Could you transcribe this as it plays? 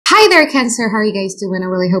Hi there, Cancer. How are you guys doing? I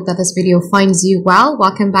really hope that this video finds you well.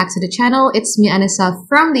 Welcome back to the channel. It's me, Anisa,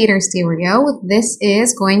 from the Inner Stereo. This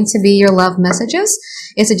is going to be your love messages.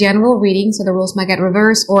 It's a general reading, so the rules might get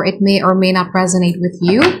reversed, or it may or may not resonate with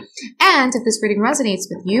you. And if this reading resonates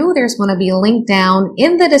with you, there's going to be a link down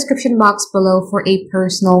in the description box below for a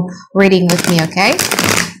personal reading with me, okay?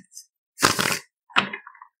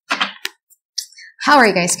 How are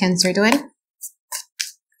you guys, Cancer, doing?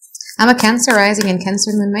 I'm a Cancer rising and Cancer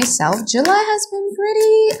moon myself. July has been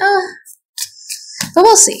pretty, but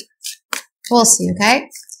we'll see. We'll see, okay?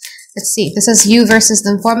 Let's see. This is you versus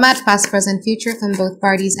them format, past, present, future from both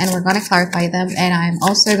parties, and we're going to clarify them. And I'm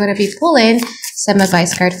also going to be pulling some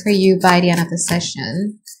advice card for you by the end of the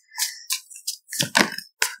session.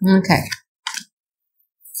 Okay.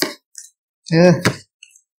 Ugh.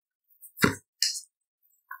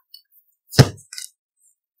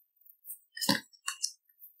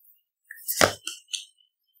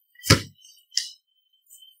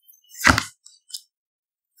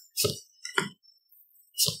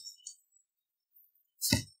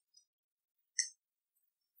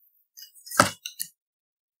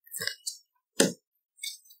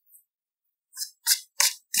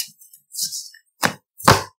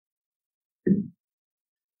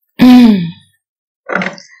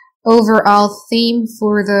 Overall theme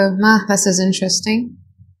for the this is interesting.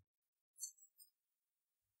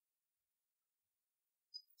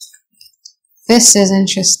 This is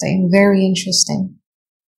interesting, very interesting.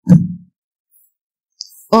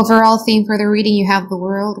 Overall theme for the reading, you have the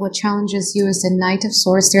world. What challenges you is the Knight of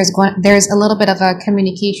Swords. There's a little bit of a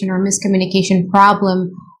communication or miscommunication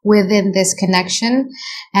problem within this connection,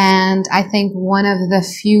 and I think one of the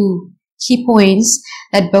few key points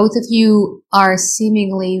that both of you are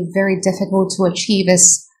seemingly very difficult to achieve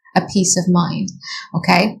is a peace of mind,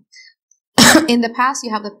 okay? In the past,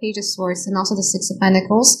 you have the Page of Swords and also the Six of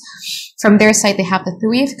Pentacles. From their side, they have the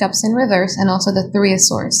Three of Cups in reverse and also the Three of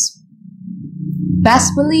Swords.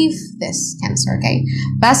 Best believe this, Cancer, okay?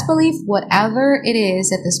 Best believe whatever it is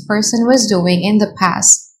that this person was doing in the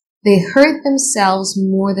past, they hurt themselves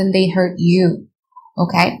more than they hurt you,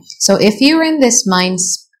 okay? So if you're in this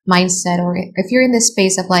mindset, or if you're in this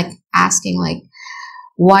space of like asking like,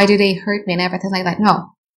 why do they hurt me and everything like that, no,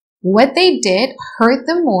 what they did hurt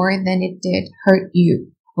them more than it did hurt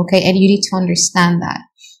you, okay? And you need to understand that,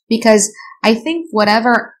 because I think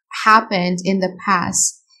whatever happened in the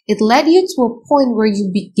past, it led you to a point where you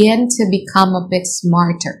begin to become a bit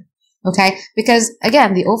smarter, okay? Because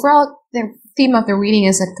again, the theme of the reading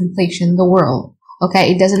is a completion, the world.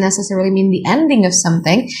 Okay, it doesn't necessarily mean the ending of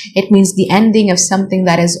something. It means the ending of something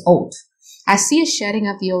that is old. I see a shedding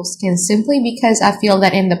of the old skin simply because I feel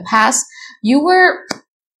that in the past, you were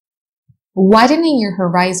widening your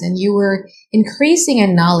horizon. You were increasing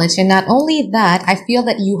in knowledge. And not only that, I feel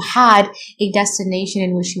that you had a destination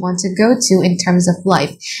in which you want to go to in terms of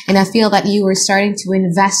life. And I feel that you were starting to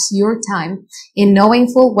invest your time in knowing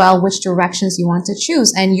full well which directions you want to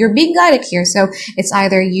choose. And you're being guided here. So it's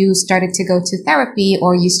either you started to go to therapy,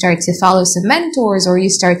 or you started to follow some mentors, or you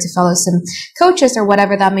started to follow some coaches, or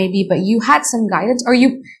whatever that may be. But you had some guidance, or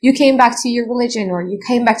you came back to your religion, or you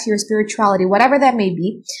came back to your spirituality, whatever that may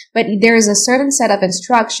be. But there is a certain set of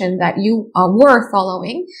instruction that you were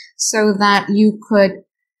following so that you could,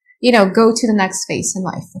 go to the next phase in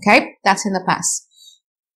life. Okay. That's in the past.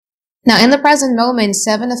 Now, in the present moment,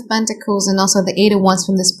 Seven of Pentacles and also the Eight of Wands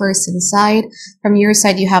from this person's side. From your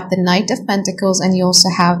side, you have the Knight of Pentacles and you also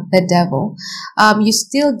have the Devil. You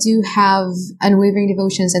still do have unwavering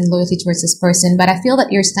devotions and loyalty towards this person, but I feel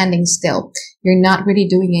that you're standing still. You're not really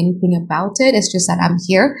doing anything about it. It's just that I'm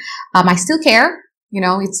here. I still care.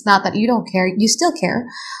 It's not that you don't care. You still care.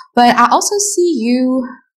 But I also see you.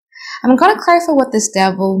 I'm going to clarify what this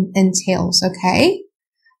Devil entails, okay?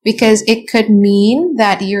 Because it could mean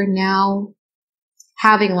that you're now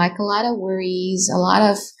having like a lot of worries, a lot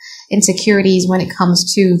of insecurities when it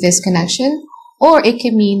comes to this connection. Or it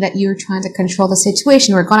can mean that you're trying to control the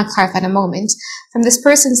situation. We're going to clarify in a moment. From this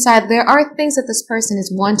person's side, there are things that this person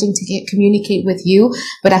is wanting to communicate with you,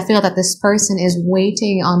 but I feel that this person is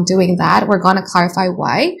waiting on doing that. We're going to clarify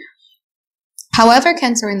why. However,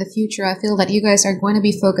 Cancer, in the future, I feel that you guys are going to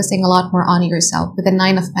be focusing a lot more on yourself with the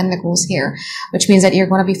Nine of Pentacles here, which means that you're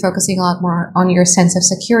going to be focusing a lot more on your sense of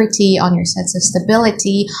security, on your sense of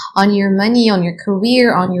stability, on your money, on your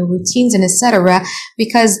career, on your routines, and etc.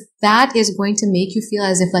 Because that is going to make you feel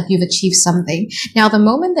as if like you've achieved something. Now, the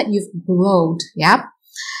moment that you've glowed,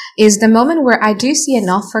 is the moment where I do see an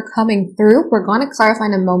offer coming through. We're going to clarify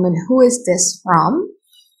in a moment who is this from.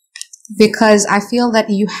 Because I feel that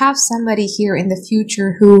you have somebody here in the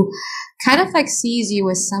future who kind of like sees you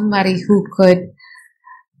as somebody who could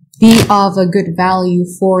be of a good value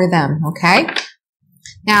for them, okay?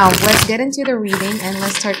 Now, let's get into the reading and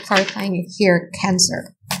let's start clarifying it here,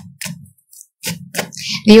 Cancer.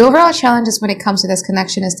 The overall challenges when it comes to this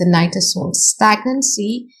connection is the Knight of Swords,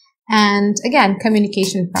 stagnancy, and again,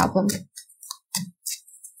 communication problem.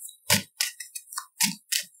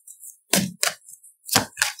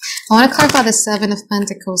 I want to clarify the Seven of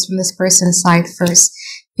Pentacles from this person's side first.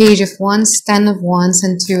 Page of Wands, Ten of Wands,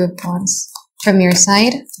 and Two of Wands from your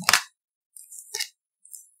side.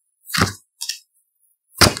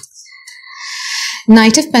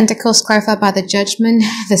 Knight of Pentacles clarified by the Judgment,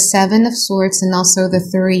 the Seven of Swords, and also the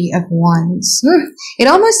Three of Wands. It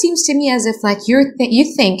almost seems to me as if like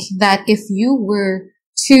you think that if you were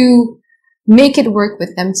to make it work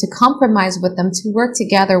with them, to compromise with them, to work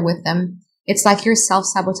together with them, it's like you're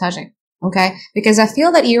self-sabotaging, okay? Because I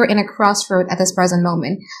feel that you're in a crossroad at this present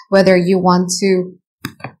moment, whether you want to,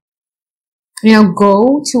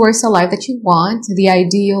 go towards the life that you want, the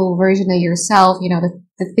ideal version of yourself,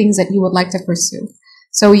 the things that you would like to pursue.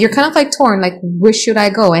 So you're kind of like torn, like, where should I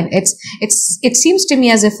go? And it seems to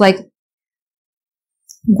me as if like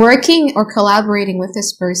working or collaborating with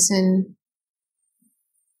this person,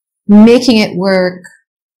 making it work,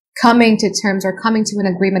 coming to terms or coming to an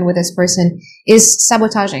agreement with this person is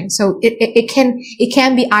sabotaging. So it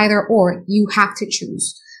can be either or. You have to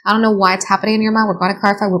choose. I don't know why it's happening in your mind. We're going to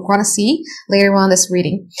clarify. We're going to see later on this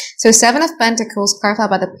reading. So Seven of Pentacles clarified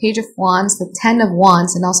by the Page of Wands, the Ten of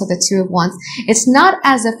Wands, and also the Two of Wands. It's not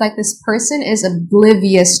as if like this person is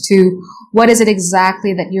oblivious to what is it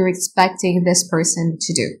exactly that you're expecting this person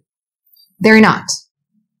to do. They're not.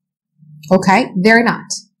 Okay? They're not.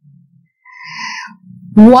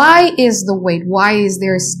 Why is the wait? Why is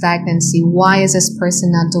there stagnancy? Why is this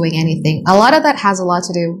person not doing anything? A lot of that has a lot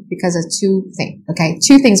to do because of two things, okay?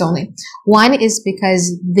 Two things only. One is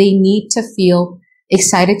because they need to feel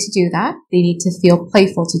excited to do that. They need to feel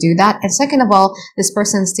playful to do that. And second of all, this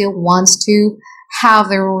person still wants to have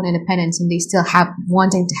their own independence and they still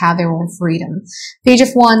wanting to have their own freedom. Page of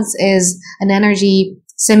Wands is an energy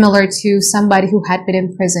similar to somebody who had been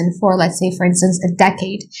in prison for, let's say, for instance, a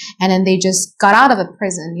decade, and then they just got out of a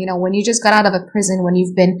prison. When you just got out of a prison, when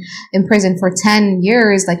you've been in prison for 10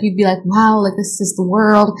 years, like you'd be like, wow, like this is the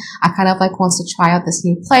world. I kind of like wants to try out this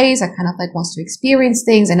new place. I kind of like wants to experience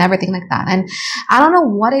things and everything like that. And I don't know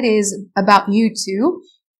what it is about you two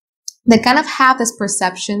that kind of have this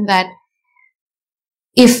perception that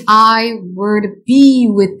if I were to be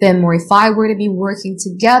with them or if I were to be working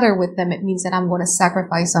together with them, it means that I'm going to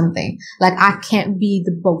sacrifice something. Like I can't be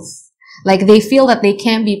the both. Like they feel that they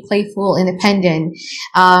can be playful, independent,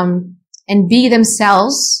 and be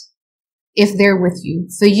themselves if they're with you.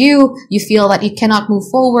 For you, you feel that you cannot move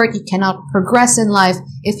forward, you cannot progress in life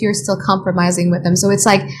if you're still compromising with them. So it's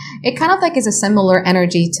like, it kind of like is a similar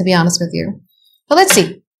energy, to be honest with you. But let's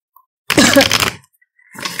see.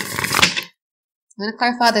 I'm going to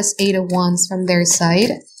clarify this Eight of Wands from their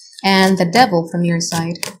side and the Devil from your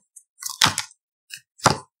side.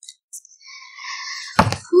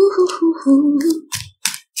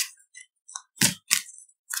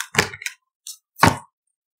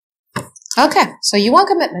 Okay, so you want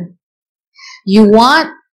commitment. You want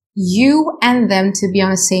you and them to be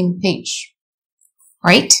on the same page,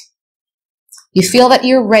 right? You feel that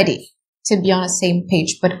you're ready to be on the same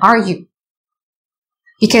page, but are you?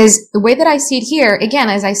 Because the way that I see it here, again,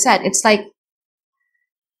 as I said, it's like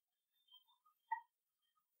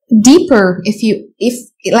deeper if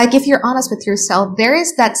you're honest with yourself. There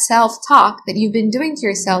is that self-talk that you've been doing to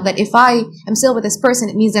yourself that if I am still with this person,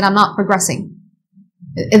 it means that I'm not progressing.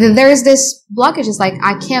 There is this blockage. It's like,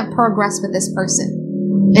 I can't progress with this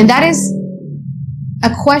person. And that is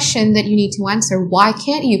a question that you need to answer. Why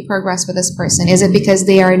can't you progress with this person? Is it because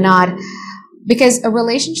they are not... Because a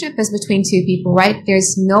relationship is between two people, right?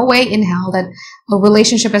 There's no way in hell that a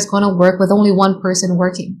relationship is going to work with only one person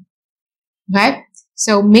working, right?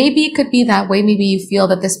 So maybe it could be that way. Maybe you feel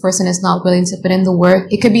that this person is not willing to put in the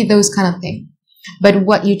work. It could be those kind of things. But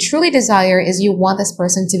what you truly desire is you want this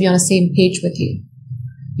person to be on the same page with you.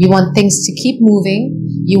 You want things to keep moving.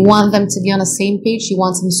 You want them to be on the same page. You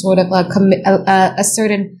want some sort of a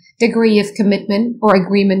certain degree of commitment or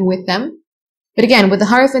agreement with them. But again, with the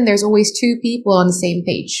Hierophant, there's always two people on the same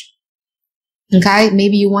page. Okay?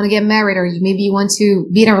 Maybe you want to get married, or maybe you want to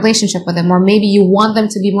be in a relationship with them, or maybe you want them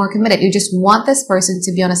to be more committed. You just want this person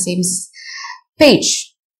to be on the same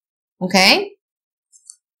page. Okay?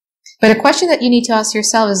 But a question that you need to ask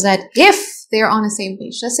yourself is that if they're on the same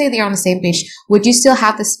page, let's say they're on the same page, would you still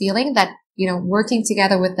have this feeling that, working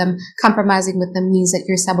together with them, compromising with them means that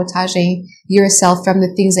you're sabotaging yourself from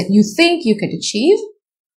the things that you think you could achieve?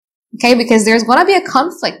 Okay, because there's going to be a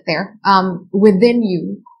conflict there within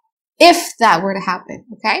you if that were to happen.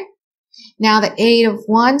 Okay. Now the Eight of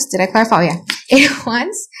Wands, did I clarify? Oh, yeah. Eight of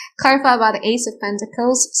Wands, clarify about the Ace of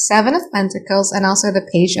Pentacles, Seven of Pentacles, and also the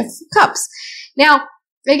Page of Cups. Now,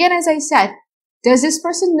 again, as I said, does this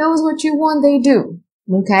person knows what you want? They do.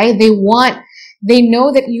 Okay. They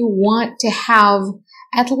know that you want to have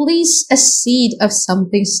at least a seed of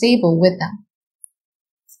something stable with them.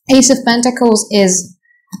 Ace of Pentacles is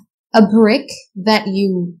a brick that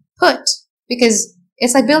you put, because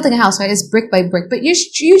it's like building a house, right? It's brick by brick, but you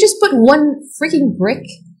just put one freaking brick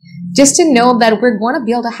just to know that we're going to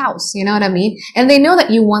build a house. You know what I mean? And they know that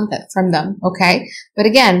you want that from them. Okay. But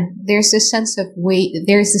again, there's this sense of weight.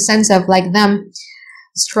 There's the sense of like them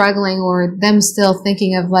struggling, or them still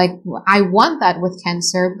thinking of like, I want that with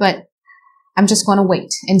Cancer, but I'm just going to wait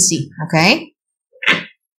and see. Okay.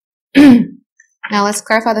 Now let's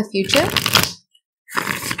clarify the future.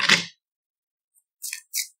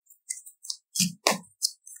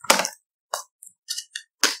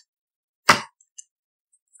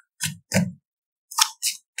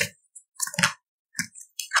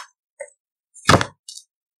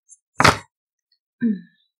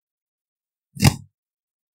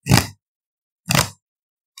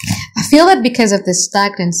 I feel that because of this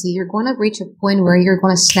stagnancy, you're going to reach a point where you're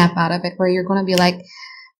going to snap out of it, where you're going to be like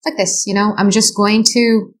this, you know, I'm just going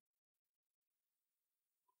to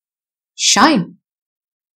shine.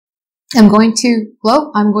 I'm going to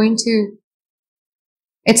glow. I'm going to,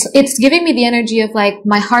 it's giving me the energy of like,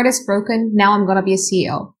 my heart is broken. Now I'm going to be a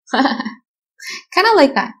CEO. Kind of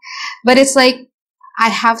like that. But it's like, I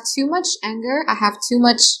have too much anger. I have too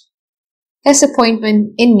much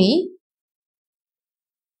disappointment in me.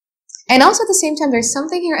 And also at the same time, there's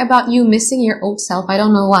something here about you missing your old self. I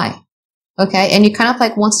don't know why. Okay. And you kind of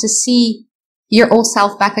like wants to see your old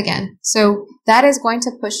self back again. So that is going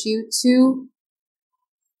to push you to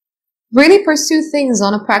really pursue things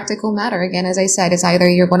on a practical matter. Again, as I said, it's either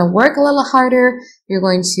you're going to work a little harder, you're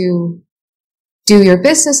going to do your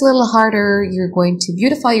business a little harder, you're going to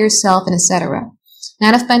beautify yourself, and etc.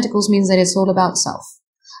 Nine of Pentacles means that it's all about self.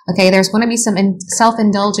 Okay, there's going to be some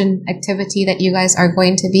self-indulgent activity that you guys are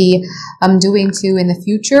going to be doing too in the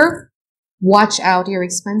future. Watch out your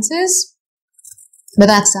expenses. But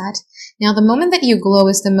that's that. Now, the moment that you glow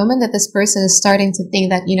is the moment that this person is starting to think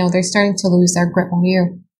that, you know, they're starting to lose their grip on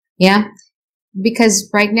you. Yeah? Because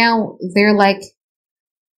right now, they're like,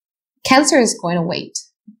 Cancer is going to wait.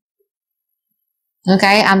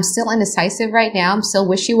 Okay? I'm still indecisive right now. I'm still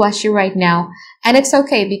wishy-washy right now. And it's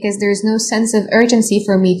okay because there's no sense of urgency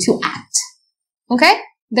for me to act. Okay?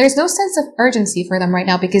 There's no sense of urgency for them right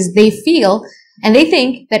now because they feel and they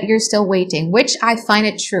think that you're still waiting, which I find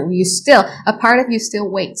it true. A part of you still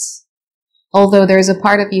waits. Although there's a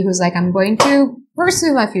part of you who's like, I'm going to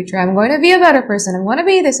pursue my future. I'm going to be a better person. I'm going to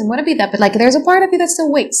be this. I'm going to be that. But like, there's a part of you that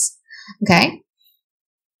still waits. Okay?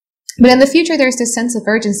 But in the future, there's this sense of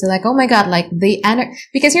urgency, like, oh my God, like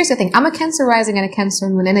because here's the thing, I'm a Cancer rising and a Cancer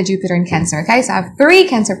moon and a Jupiter in Cancer, okay? So I have 3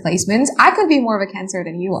 Cancer placements. I could be more of a Cancer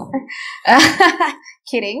than you are.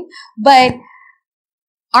 Kidding. But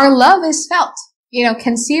our love is felt. You know,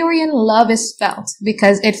 Cancerian love is felt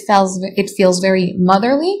because it feels very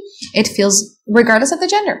motherly. It feels, regardless of the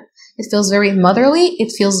gender, it feels very motherly.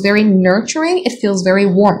 It feels very nurturing. It feels very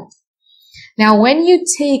warm. Now, when you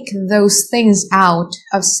take those things out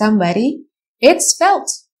of somebody, it's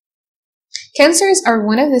felt. Cancers are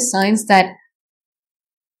one of the signs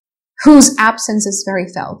whose absence is very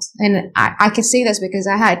felt. And I can say this because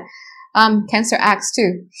I had Cancer Axe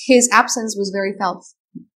too. His absence was very felt,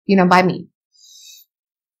 you know, by me.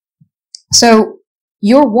 So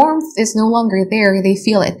your warmth is no longer there. They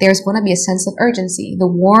feel it. There's going to be a sense of urgency. The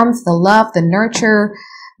warmth, the love, the nurture,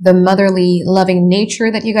 the motherly, loving nature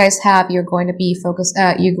that you guys have, you're going to be focused,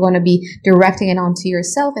 you're going to be directing it onto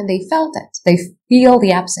yourself, and they felt it. They feel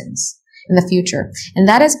the absence in the future. And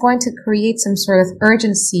that is going to create some sort of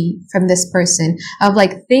urgency from this person of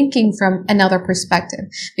like thinking from another perspective.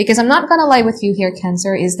 Because I'm not going to lie with you here,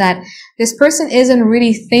 Cancer, is that this person isn't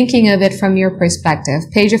really thinking of it from your perspective.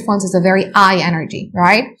 Page of Wands is a very I energy,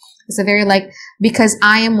 right? It's a very like, because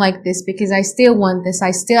I am like this, because I still want this,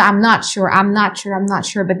 I'm not sure,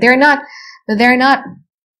 but they're not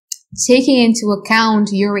taking into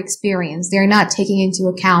account your experience. They're not taking into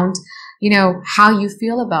account, you know, how you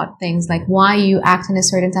feel about things, like why you act in a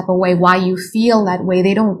certain type of way, why you feel that way.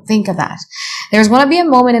 They don't think of that. There's going to be a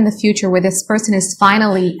moment in the future where this person is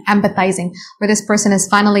finally empathizing, where this person is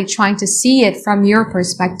finally trying to see it from your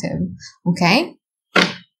perspective. Okay?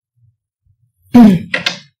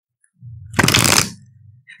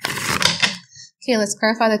 Okay, let's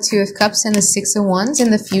clarify the Two of Cups and the Six of Wands in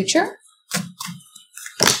the future.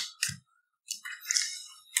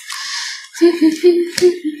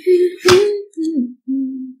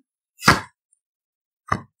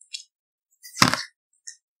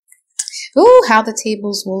 Ooh, how the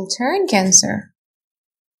tables will turn, Cancer.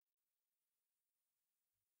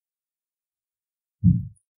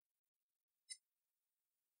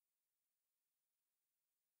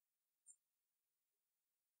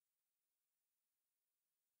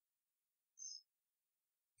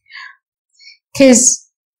 Because,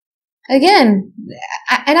 again,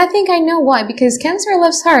 and I think I know why. Because Cancer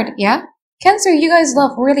loves hard, yeah? Cancer, you guys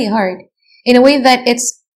love really hard. In a way that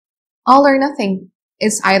it's all or nothing.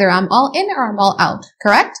 It's either I'm all in or I'm all out,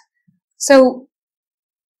 correct? So,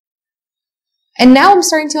 and now I'm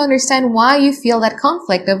starting to understand why you feel that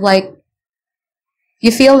conflict of like,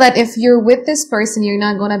 you feel that if you're with this person, you're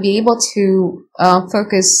not going to be able to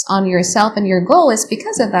focus on yourself and your goal is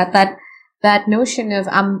because of that notion of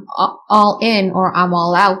I'm all in or I'm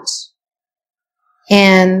all out.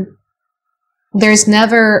 And there's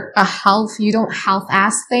never a half, you don't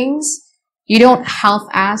half-ass things. You don't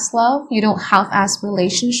half-ass love. You don't half-ass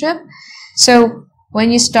relationship. So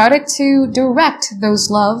when you started to direct those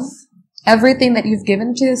love, everything that you've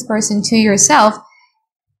given to this person, to yourself,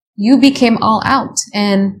 you became all out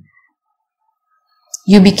and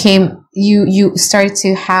you started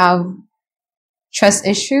to have trust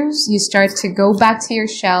issues. You start to go back to your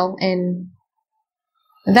shell, and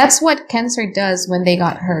that's what Cancer does when they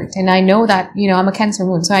got hurt. And I know that, you know, I'm a Cancer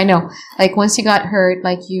moon, so I know, like, once you got hurt,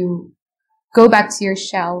 like, you go back to your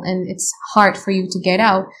shell and it's hard for you to get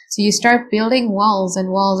out. So you start building walls and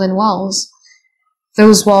walls and walls.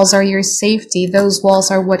 Those walls are your safety. Those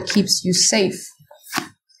walls are what keeps you safe.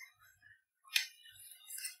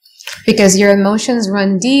 Because your emotions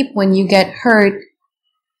run deep when you get hurt.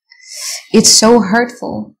 It's so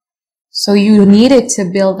hurtful. So you needed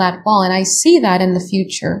to build that wall. And I see that in the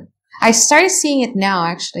future. I started seeing it now,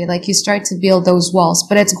 actually. Like, you start to build those walls.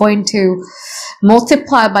 But it's going to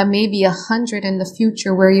multiply by maybe 100 in the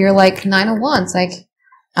future, where you're like, 9 of Wands. Like,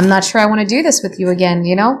 I'm not sure I want to do this with you again,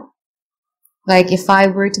 you know? Like, if I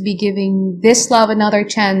were to be giving this love another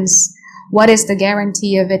chance, what is the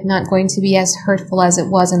guarantee of it not going to be as hurtful as it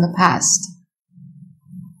was in the past?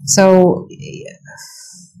 So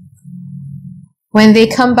when they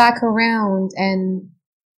come back around and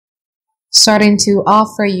starting to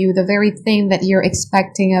offer you the very thing that you're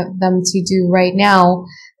expecting of them to do right now,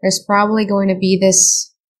 there's probably going to be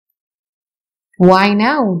this, why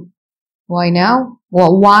now? Why now?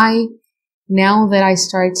 Well, why now that I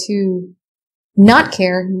start to not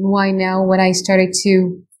care? Why now when I started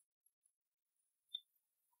to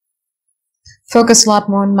focus a lot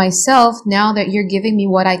more on myself, now that you're giving me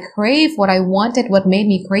what I crave, what I wanted, what made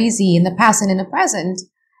me crazy in the past and in the present?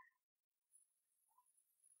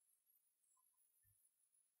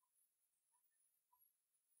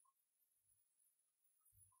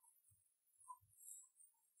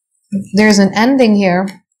 There's an ending here,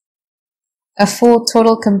 a full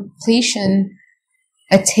total completion,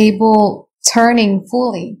 a table turning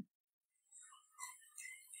fully.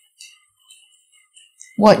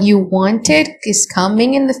 What you wanted is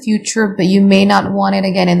coming in the future, but you may not want it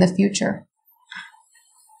again in the future.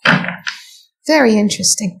 Very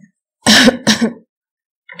interesting.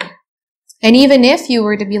 And even if you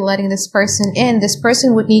were to be letting this person in, this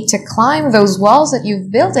person would need to climb those walls that you've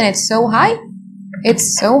built, and it's so high.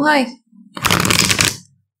 It's so high.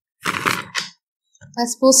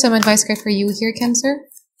 Let's pull some advice card for you here, Cancer.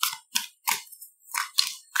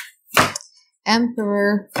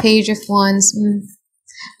 Emperor, Page of Wands.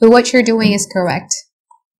 But what you're doing is correct.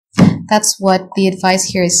 That's what the advice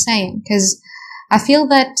here is saying. Because I feel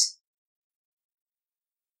that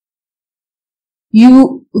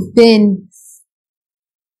you've been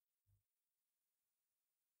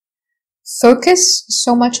focused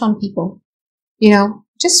so much on people. You know,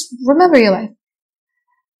 just remember your life.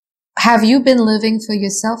 Have you been living for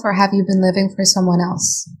yourself, or have you been living for someone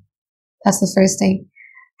else? That's the first thing.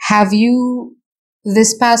 Have you,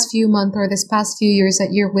 this past few months or this past few years that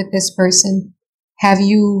you're with this person, have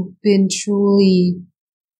you been truly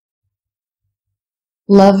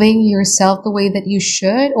loving yourself the way that you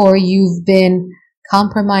should, or you've been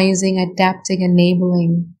compromising, adapting,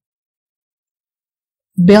 enabling,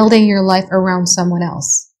 building your life around someone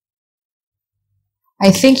else? I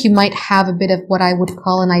think you might have a bit of what I would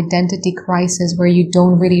call an identity crisis, where you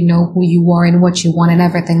don't really know who you are and what you want and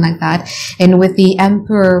everything like that. And with the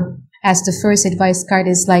Emperor as the first advice card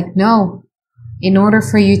is like, no, In order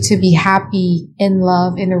for you to be happy in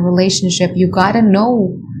love, in a relationship, you gotta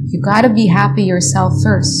be happy yourself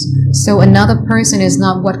first. So another person is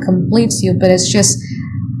not what completes you, but it's just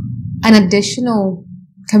an additional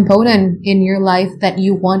component in your life that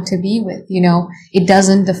you want to be with. You know, it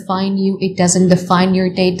doesn't define you. It doesn't define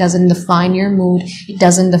your day. It doesn't define your mood. It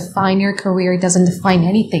doesn't define your career. It doesn't define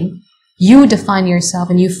anything. You define yourself,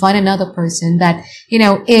 and you find another person that, you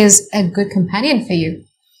know, is a good companion for you.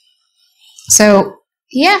 So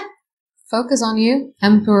yeah, focus on you,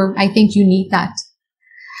 Emperor. I think you need that.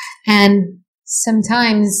 And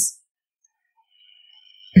sometimes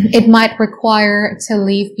it might require to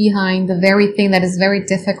leave behind the very thing that is very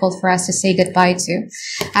difficult for us to say goodbye to.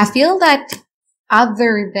 I feel that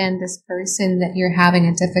other than this person that you're having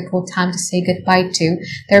a difficult time to say goodbye to,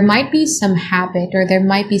 there might be some habit, or there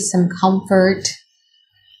might be some comfort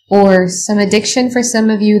or some addiction for some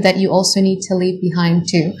of you that you also need to leave behind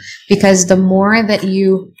too. Because the more that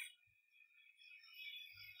you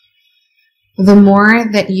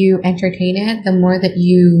entertain it, the more that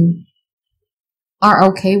you are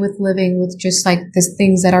okay with living with just like these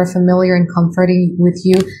things that are familiar and comforting with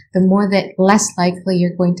you, the more that less likely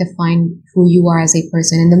you're going to find who you are as a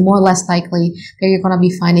person, and the more less likely that you're going to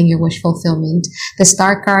be finding your wish fulfillment. The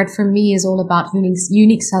Star card for me is all about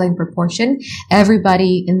unique selling proportion.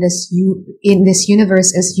 Everybody in this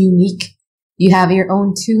universe is unique. You have your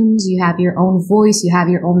own tunes, you have your own voice, you have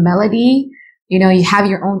your own melody, you know, you have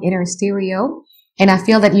your own inner stereo. And I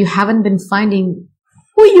feel that you haven't been finding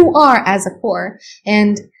who you are as a core.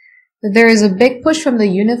 And there is a big push from the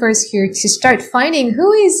universe here to start finding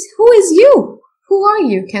who is you? Who are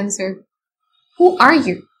you, Cancer? Who are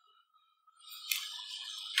you?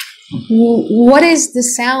 What is the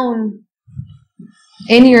sound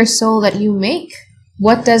in your soul that you make?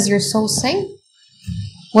 What does your soul sing?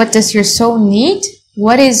 What does your soul need?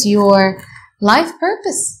 What is your life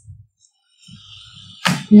purpose?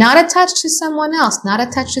 Not attached to someone else, not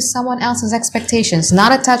attached to someone else's expectations,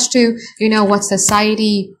 not attached to, you know, what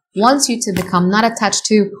society wants you to become, not attached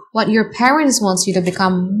to what your parents want you to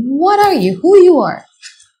become. What are you? Who you are?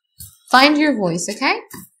 Find your voice, okay?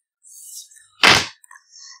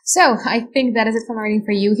 So I think that is it for my reading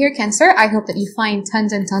for you here, Cancer. I hope that you find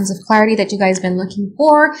tons and tons of clarity that you guys have been looking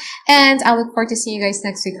for. And I look forward to seeing you guys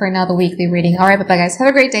next week for another weekly reading. All right, bye-bye, guys. Have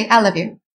a great day. I love you.